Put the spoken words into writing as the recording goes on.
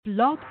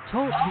Blog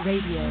Talk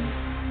Radio.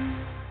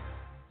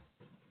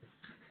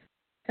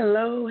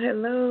 Hello,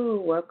 hello.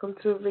 Welcome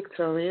to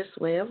Victorious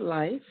Way of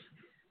Life.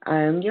 I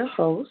am your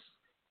host,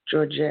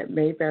 Georgette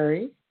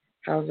Mayberry.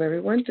 How's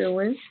everyone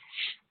doing?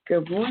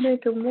 Good morning,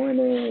 good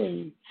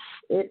morning.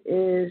 It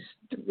is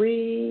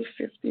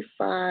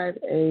 3:55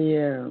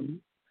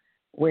 a.m.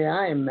 where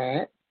I am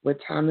at. What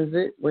time is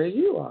it where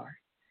you are?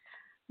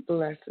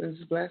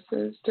 Blessings,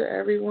 blessings to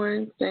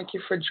everyone. Thank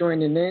you for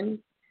joining in,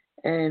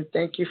 and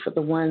thank you for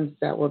the ones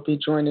that will be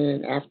joining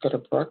in after the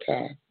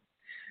broadcast.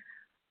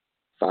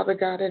 Father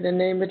God, in the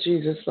name of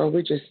Jesus, Lord,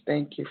 we just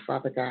thank you,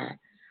 Father God.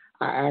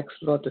 I ask,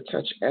 Lord, to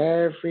touch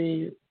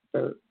every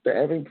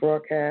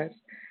broadcast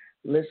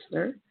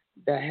listener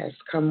that has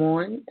come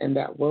on and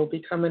that will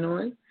be coming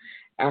on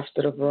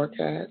after the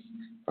broadcast.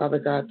 Father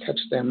God, touch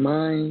their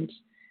minds,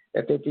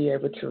 that they be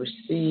able to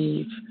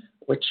receive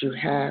what you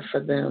have for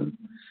them.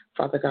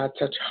 Father God,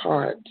 touch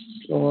hearts,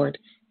 Lord.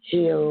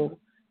 Heal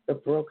the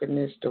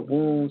brokenness, the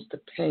wounds, the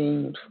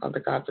pain, Father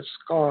God, the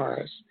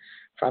scars,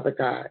 Father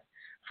God.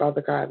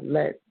 Father God,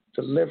 let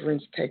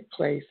deliverance take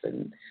place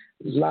in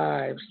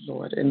lives,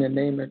 Lord, in the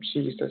name of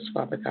Jesus,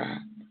 Father God.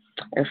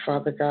 And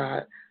Father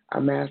God,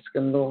 I'm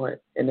asking, Lord,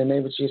 in the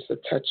name of Jesus, to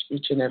touch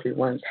each and every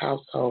one's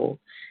household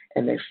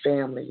and their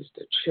families,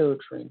 their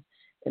children.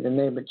 In the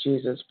name of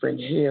Jesus, bring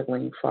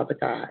healing, Father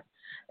God.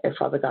 And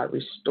Father God,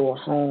 restore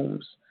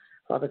homes,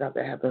 Father God,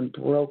 that have been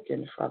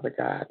broken, Father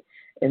God,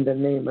 in the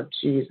name of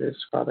Jesus,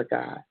 Father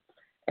God.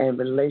 And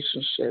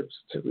relationships,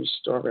 to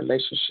restore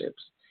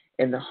relationships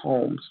in the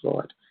homes,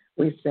 Lord.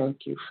 We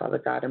thank you, Father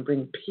God, and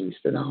bring peace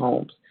in the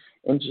homes.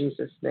 In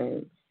Jesus'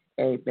 name,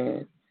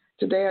 amen.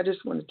 Today I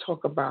just want to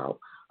talk about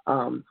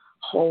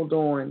hold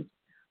on.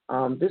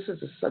 This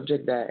is a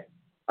subject that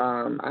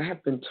I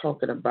have been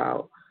talking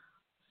about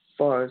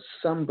for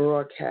some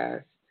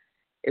broadcasts.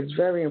 It's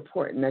very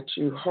important that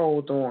you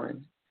hold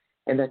on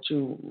and that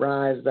you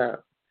rise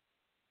up.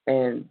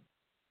 And,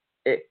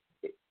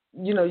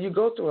 you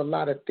go through a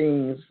lot of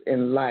things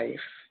in life,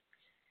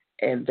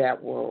 and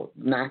that will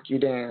knock you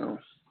down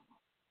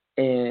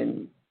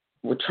and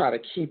will try to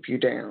keep you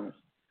down.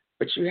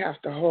 But you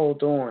have to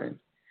hold on.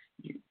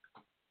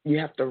 You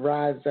have to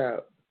rise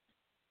up.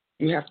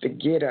 You have to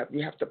get up.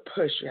 You have to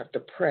push. You have to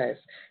press.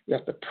 You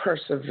have to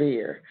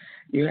persevere.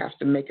 You have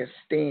to make a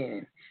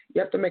stand.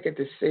 You have to make a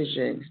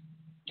decision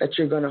that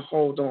you're going to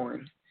hold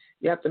on.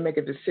 You have to make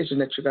a decision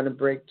that you're going to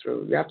break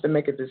through. You have to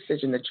make a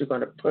decision that you're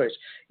going to push.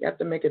 You have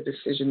to make a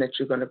decision that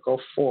you're going to go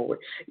forward.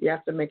 You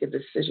have to make a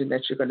decision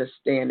that you're going to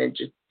stand and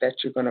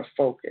that you're going to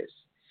focus.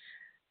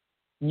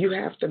 You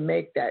have to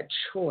make that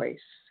choice,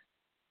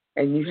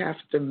 and you have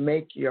to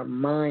make your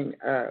mind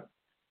up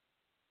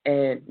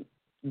and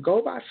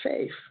go by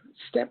faith.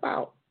 Step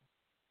out,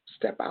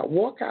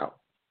 walk out,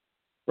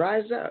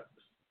 rise up.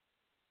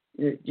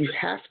 You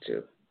have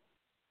to.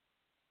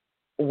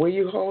 Will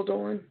you hold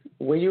on?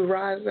 Will you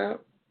rise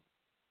up?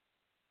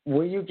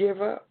 Will you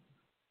give up?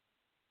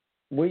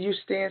 Will you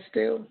stand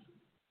still?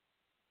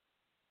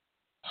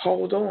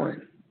 Hold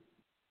on.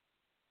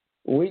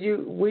 Will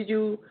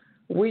you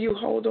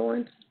hold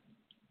on?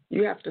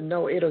 You have to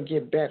know it'll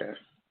get better.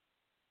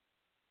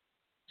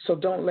 So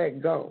don't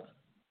let go.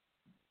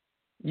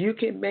 You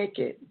can make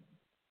it.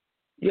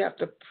 You have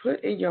to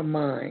put in your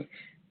mind,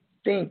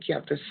 think, you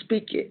have to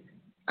speak it.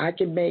 I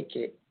can make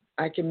it.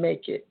 I can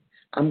make it.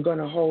 I'm going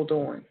to hold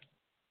on.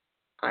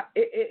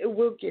 It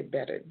will get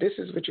better. This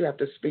is what you have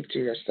to speak to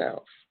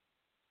yourself.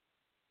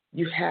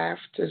 You have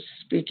to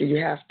speak it. You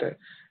have to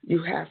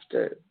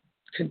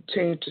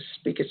continue to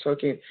speak it so it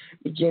can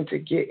begin to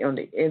get on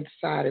the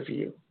inside of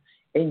you,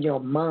 in your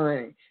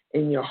mind,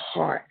 in your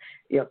heart,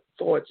 your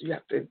thoughts. You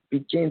have to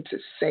begin to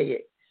say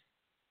it.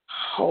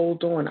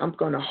 Hold on. I'm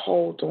going to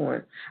hold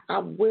on. I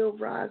will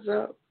rise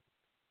up.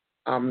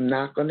 I'm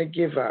not going to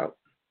give up.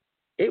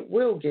 It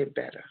will get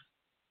better.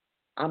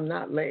 I'm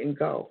not letting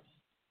go.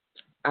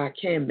 I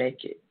can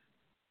make it.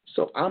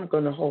 So I'm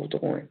going to hold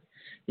on.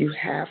 You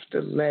have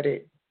to let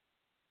it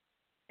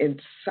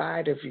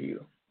inside of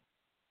you.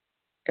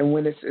 And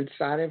when it's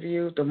inside of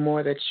you, the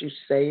more that you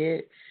say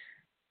it,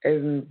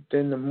 and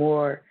then the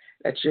more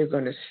that you're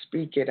going to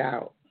speak it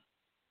out.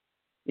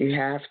 You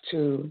have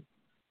to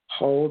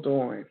hold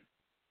on.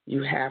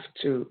 You have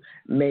to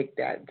make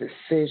that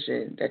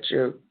decision that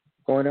you're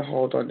going to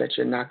hold on, that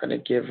you're not going to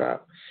give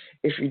up.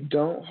 If you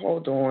don't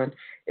hold on,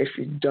 if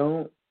you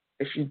don't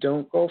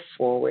go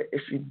forward,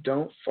 if you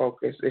don't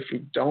focus, if you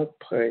don't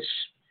push,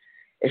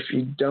 if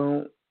you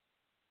don't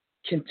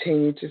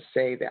continue to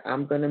say that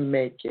I'm going to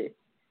make it,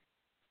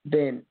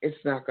 then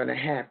it's not going to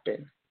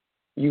happen.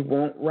 You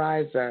won't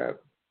rise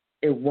up.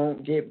 It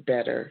won't get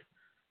better.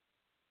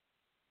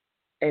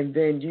 And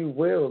then you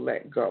will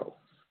let go.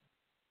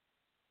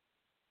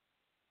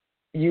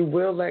 You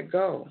will let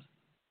go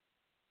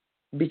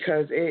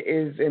because it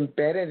is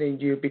embedded in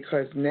you,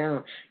 because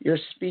now you're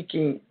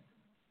speaking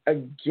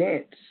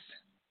against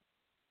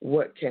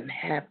what can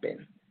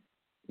happen.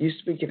 You're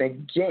speaking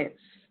against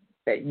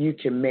that you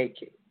can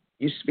make it.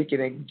 You're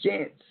speaking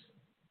against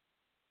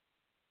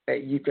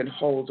that you can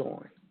hold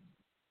on.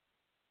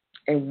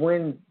 And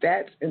when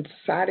that's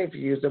inside of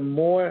you, the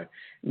more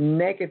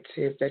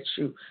negative that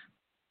you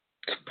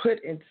put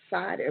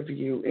inside of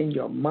you in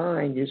your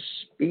mind, you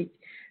speak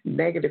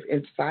negative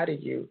inside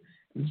of you,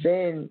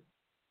 then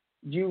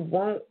you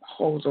won't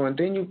hold on.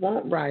 Then you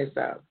won't rise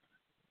up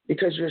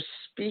because you're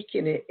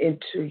speaking it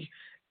into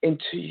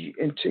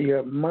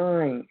your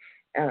mind,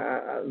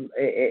 and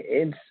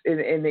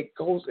it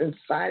goes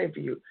inside of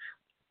you.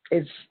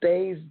 It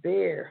stays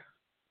there.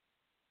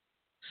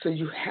 So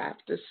you have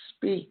to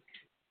speak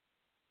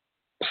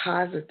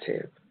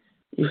positive.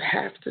 You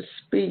have to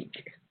speak.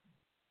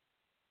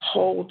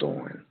 Hold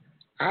on.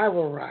 I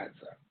will rise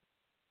up.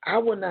 I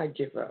will not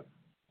give up.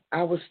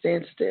 I will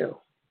stand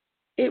still.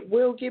 It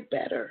will get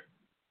better.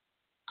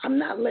 I'm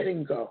not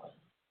letting go.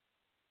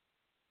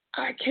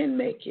 I can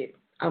make it.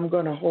 I'm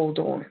going to hold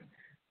on.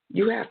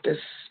 You have to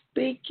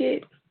speak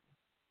it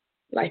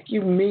like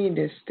you mean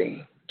this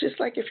thing. Just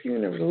like if you're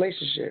in a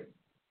relationship,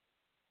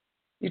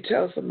 you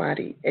tell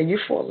somebody and you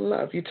fall in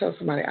love, you tell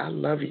somebody, I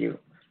love you.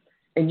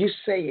 And you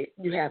say it,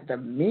 you have the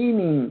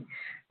meaning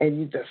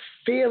and the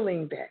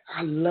feeling that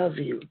I love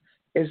you.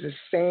 It's the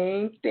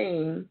same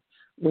thing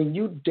when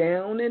you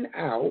down and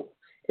out.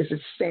 It's the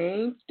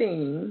same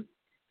thing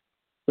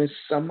when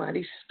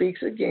somebody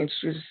speaks against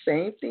you. The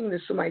same thing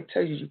that somebody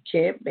tells you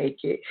can't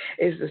make it.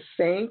 It's the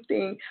same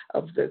thing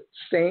of the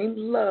same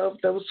love,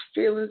 those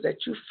feelings that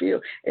you feel.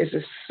 It's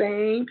the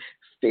same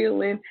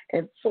feeling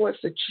and thoughts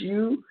that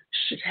you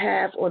should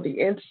have on the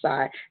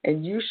inside,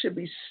 and you should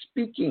be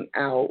speaking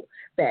out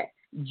that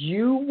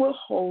you will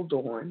hold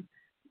on,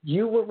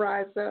 you will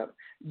rise up,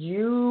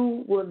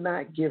 you will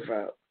not give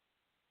up,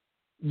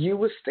 you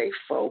will stay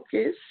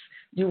focused,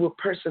 you will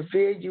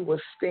persevere, you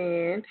will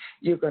stand,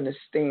 you're going to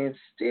stand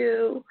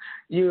still,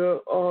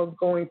 you're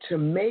going to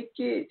make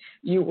it,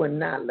 you will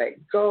not let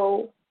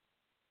go,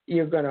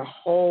 you're going to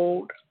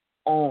hold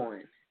on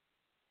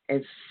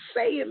and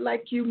say it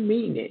like you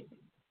mean it.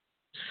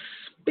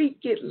 Speak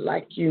it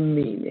like you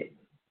mean it.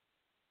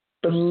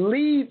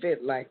 Believe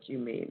it like you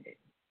mean it.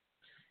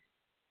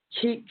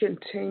 Keep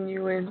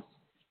continuing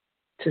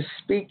to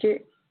speak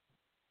it.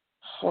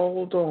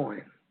 Hold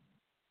on.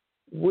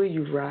 Will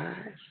you rise?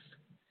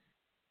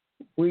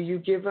 Will you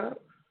give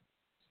up?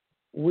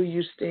 Will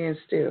you stand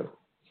still?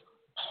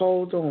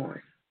 Hold on.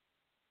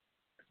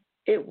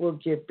 It will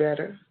get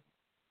better.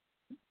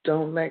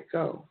 Don't let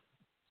go.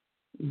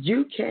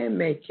 You can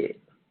make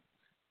it.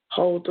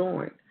 Hold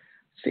on.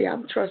 See,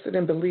 I'm trusting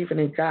and believing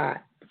in God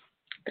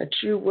that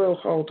you will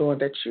hold on,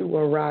 that you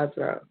will rise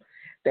up,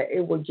 that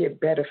it will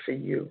get better for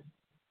you,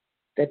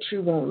 that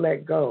you won't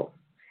let go,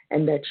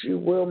 and that you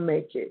will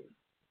make it,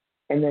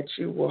 and that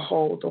you will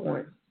hold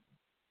on.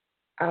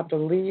 I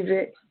believe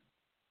it.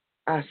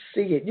 I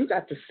see it. You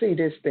got to see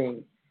this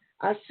thing.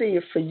 I see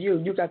it for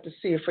you. You got to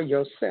see it for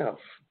yourself.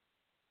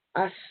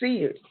 I see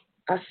it.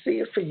 I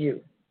see it for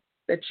you,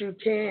 that you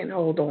can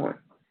hold on.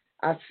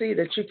 I see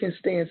that you can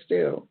stand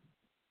still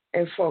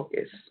and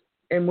focus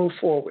and move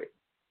forward.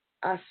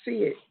 I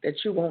see it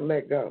that you won't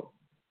let go.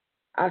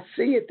 I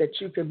see it that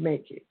you can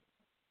make it.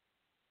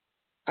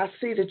 I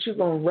see that you're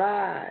going to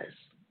rise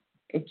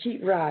and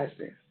keep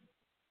rising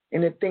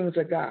in the things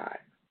of God.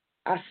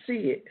 I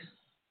see it.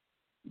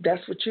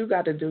 That's what you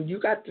got to do. You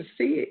got to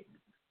see it.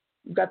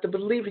 You got to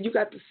believe it. You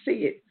got to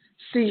see it.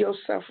 See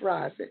yourself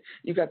rising.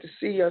 You got to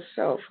see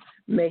yourself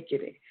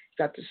making it. You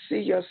got to see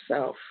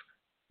yourself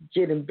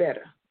getting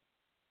better.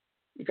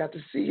 You got to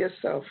see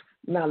yourself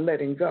not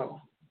letting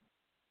go.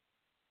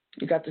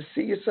 You got to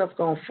see yourself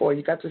going forward.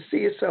 You got to see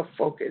yourself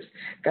focused.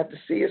 You got to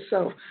see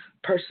yourself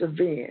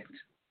perseverant.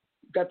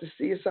 You got to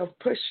see yourself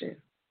pushing.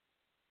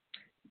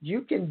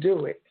 You can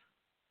do it.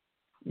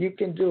 You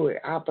can do it.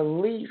 I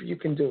believe you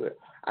can do it.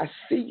 I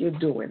see you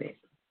doing it.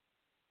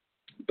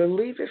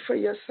 Believe it for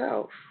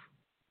yourself.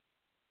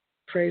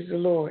 Praise the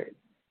Lord.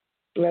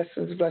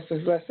 Blessings,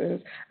 blessings,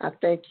 blessings. I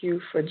thank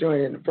you for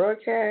joining the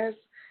broadcast.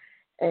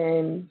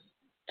 And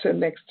till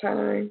next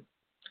time,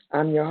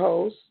 I'm your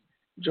host,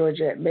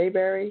 Georgette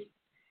Mayberry.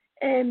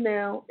 And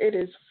now it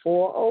is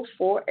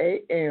 4:04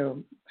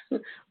 a.m.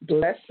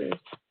 Blessings.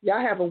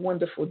 Y'all have a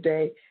wonderful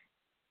day.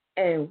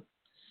 And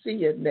see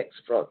you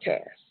next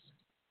broadcast.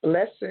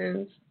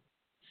 Blessings.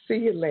 See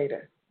you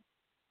later.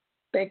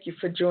 Thank you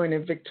for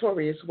joining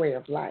Victorious Way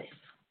of Life.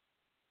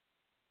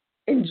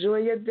 Enjoy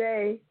your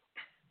day.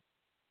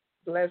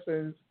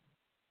 Blessings.